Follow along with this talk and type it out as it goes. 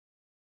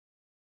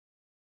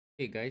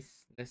Okay,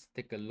 guys, let's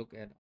take a look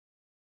at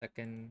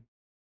second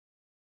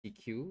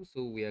MCQ.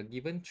 So we are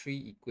given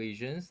three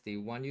equations. They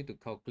want you to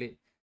calculate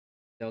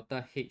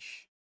delta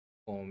H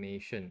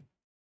formation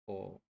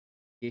for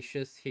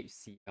gaseous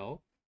HCl.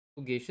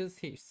 So gaseous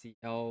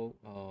HCl,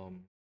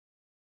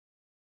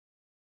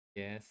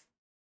 yes,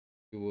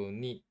 you will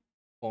need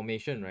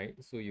formation, right?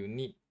 So you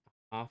need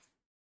half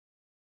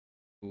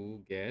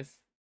two gas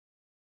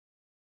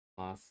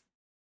plus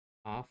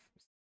half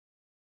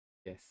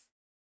gas.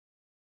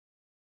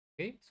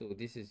 Okay, so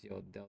this is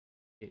your delta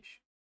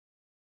H.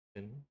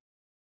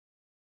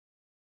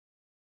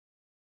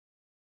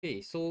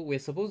 Okay, so we're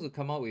supposed to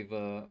come up with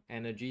a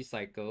energy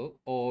cycle,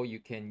 or you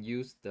can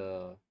use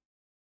the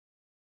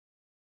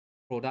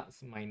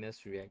products minus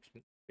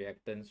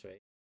reactants,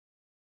 right?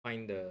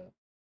 Find the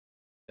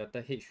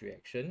delta H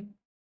reaction.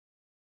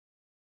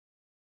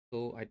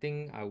 So I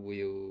think I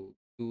will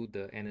do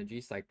the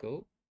energy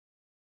cycle.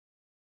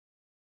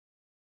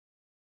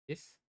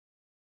 This,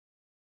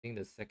 I think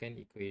the second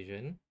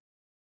equation.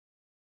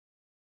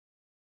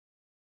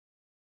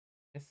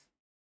 S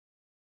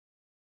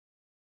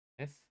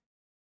S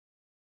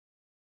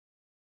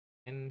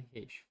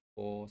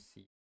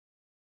NH4C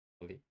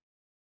solid.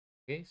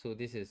 Okay, so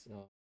this is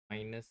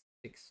minus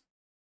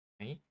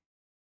 6.9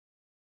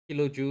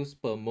 kilojoules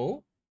per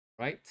mole,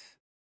 right?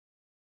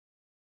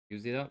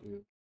 Use it up,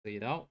 we'll say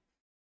it out.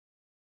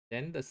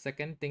 Then the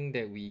second thing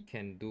that we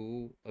can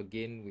do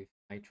again with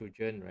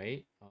nitrogen,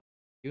 right?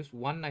 Use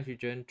 1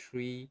 nitrogen,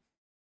 3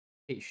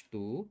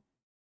 H2.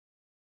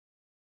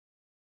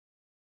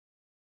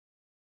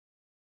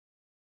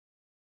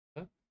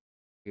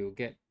 We'll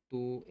get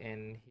 2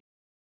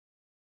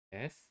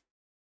 NHS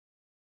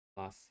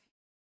plus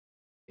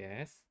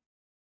gas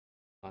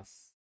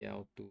plus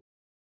Cl2.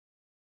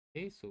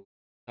 Okay, so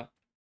that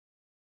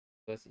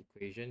first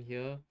equation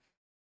here.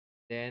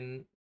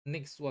 Then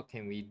next, what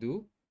can we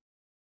do?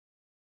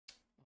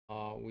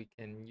 We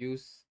can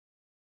use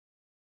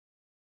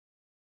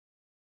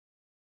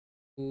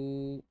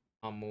 2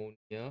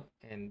 ammonia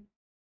and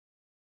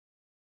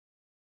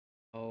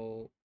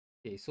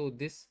okay, so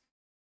this,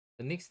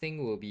 the next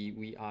thing will be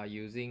we are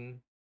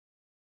using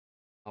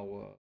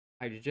our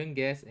hydrogen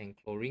gas and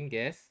chlorine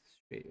gas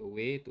straight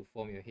away to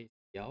form your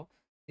HCl.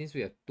 Since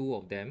we have two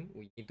of them,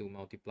 we need to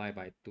multiply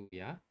by 2,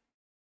 yeah?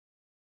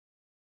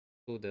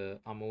 So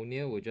the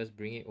ammonia will just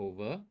bring it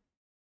over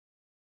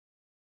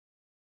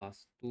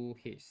plus 2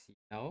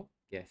 HCl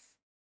gas.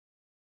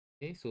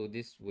 Okay, so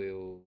this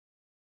will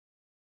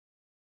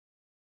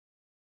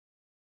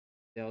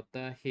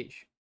delta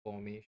H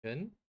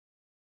formation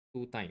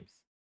 2 times,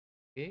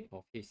 okay,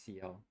 of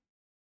HCl.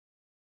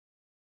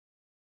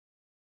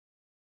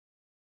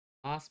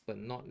 Last but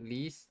not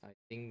least, I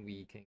think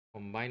we can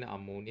combine the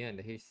ammonia and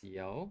the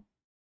HCl.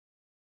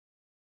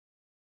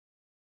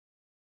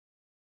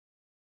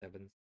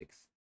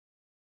 7,6.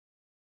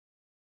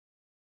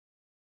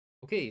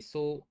 Okay,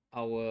 so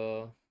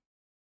our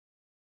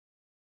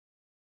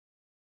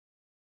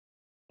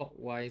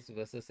clockwise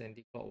versus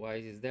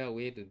anti-clockwise, is there a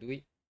way to do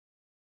it?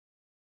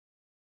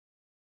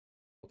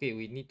 Okay,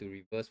 we need to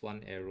reverse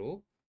one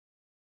arrow.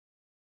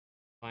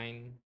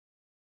 Find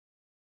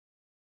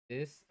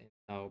this, and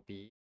that'll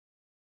be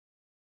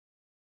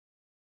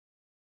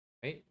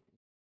right,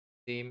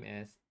 same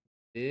as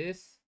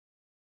this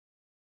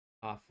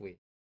pathway.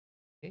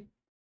 Okay,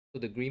 so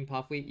the green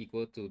pathway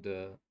equal to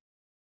the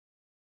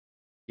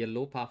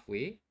yellow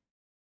pathway,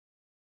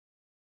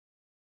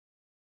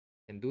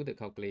 and do the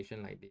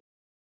calculation like this: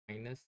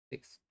 minus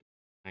 6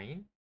 to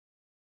 9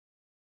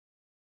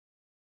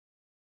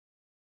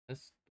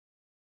 plus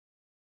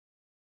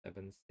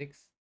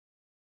 7,6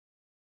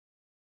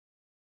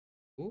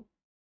 2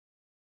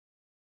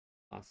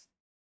 plus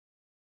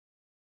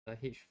the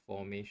H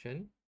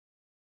formation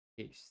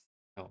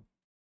HCl.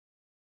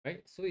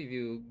 Right, so if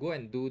you go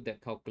and do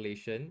that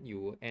calculation,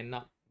 you will end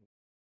up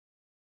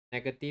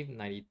negative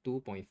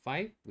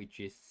 92.5, which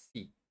is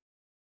C.